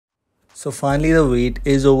So finally the wait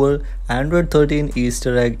is over. Android 13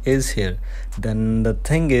 Easter egg is here. Then the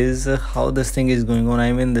thing is how this thing is going on.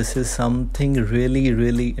 I mean, this is something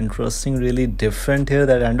really interesting, really different here,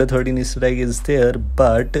 that Android 13 Easter egg is there,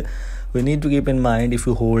 but we need to keep in mind, if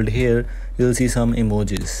you hold here you'll see some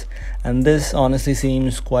emojis, and this honestly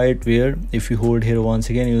seems quite weird. If you hold here once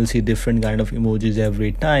again, you'll see different kind of emojis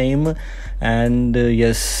every time, and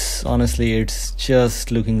yes, honestly it's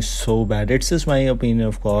just looking so bad. It's just my opinion,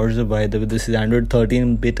 of course. By the way, this is Android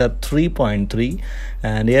 13 beta 3.3,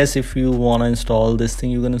 and yes, if you want to install this thing,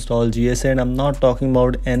 you can install GSA, and I'm not talking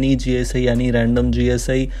about any GSA, any random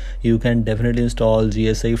GSA. You can definitely install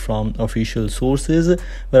GSA from official sources,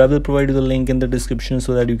 but I will provide you the link in the description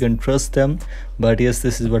so that you can trust them. But yes,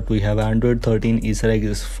 this is what we have. Android 13 Easter egg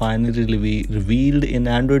is finally revealed in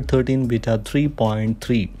Android 13 beta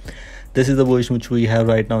 3.3. This is the version which we have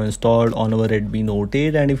right now installed on our Redmi Note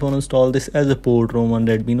 8, and if you want to install this as a port ROM on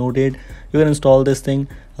Redmi Note 8, you can install this thing.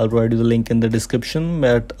 I'll provide you the link in the description.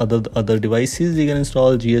 But other devices, you can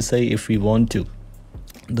install GSI if we want to.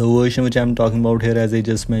 The version which I'm talking about here, as I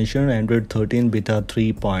just mentioned, Android 13 beta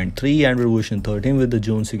 3.3, Android version 13 with the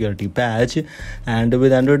June security patch, and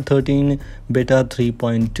with Android 13 beta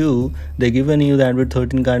 3.2, they given you the Android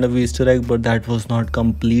 13 kind of Easter egg, but that was not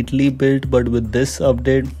completely built. But with this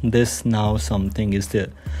update, this now something is there.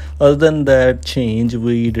 Other than that change,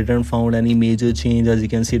 we didn't found any major change. As you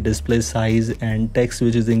can see, display size and text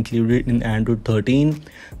which is included in Android 13.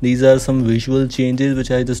 These are some visual changes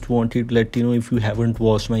which I just wanted to let you know. If you haven't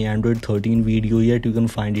watched my Android 13 video yet, you can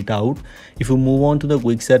find it out. If you move on to the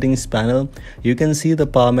quick settings panel, you can see the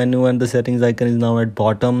power menu and the settings icon is now at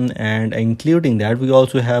bottom, and including that, we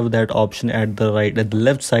also have that option at the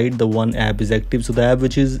left side. The one app is active, so the app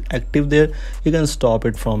which is active there, you can stop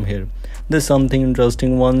it from here. There's something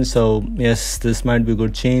interesting one. So yes, this might be a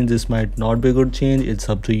good change, this might not be a good change. It's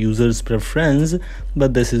up to users' preference,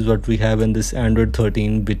 but this is what we have in this Android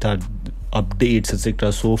 13 beta updates,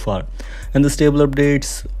 etc. so far. And the stable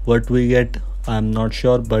updates, what we get, I'm not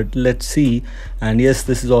sure, but let's see. And yes,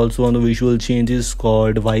 this is also on the visual changes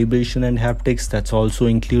called vibration and haptics. That's also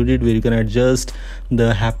included, where you can adjust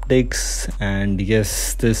the haptics, and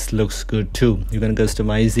yes, this looks good too. You can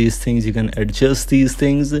customize these things, you can adjust these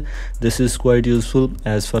things. This is quite useful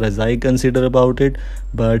as far as I consider about it.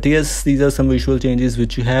 But yes, these are some visual changes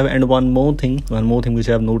which you have. And one more thing which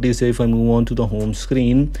I have noticed, if I move on to the home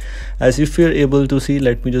screen, as if you're able to see,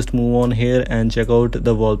 let me just move on here and check out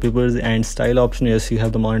the wallpapers and style option. Yes, you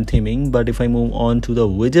have the modern theming, but if I move on to the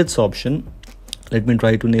widgets option, let me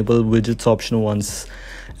try to enable widgets option once.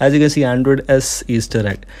 As you can see, Android S Easter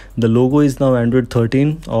egg, the logo is now Android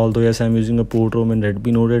 13, although yes, I'm using a port ROM in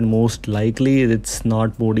Redmi Note 8, most likely it's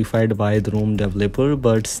not modified by the ROM developer,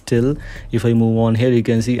 but still, if I move on here, you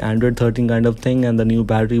can see Android 13 kind of thing, and the new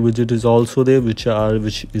battery widget is also there, which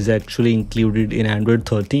is actually included in Android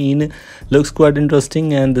 13. Looks quite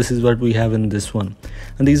interesting, and this is what we have in this one.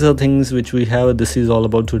 And these are things which we have. This is all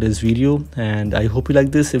about today's video, and I hope you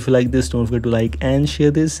like this. If you like this, don't forget to like and share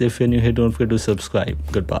this. If you're new here, don't forget to subscribe.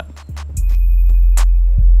 Goodbye.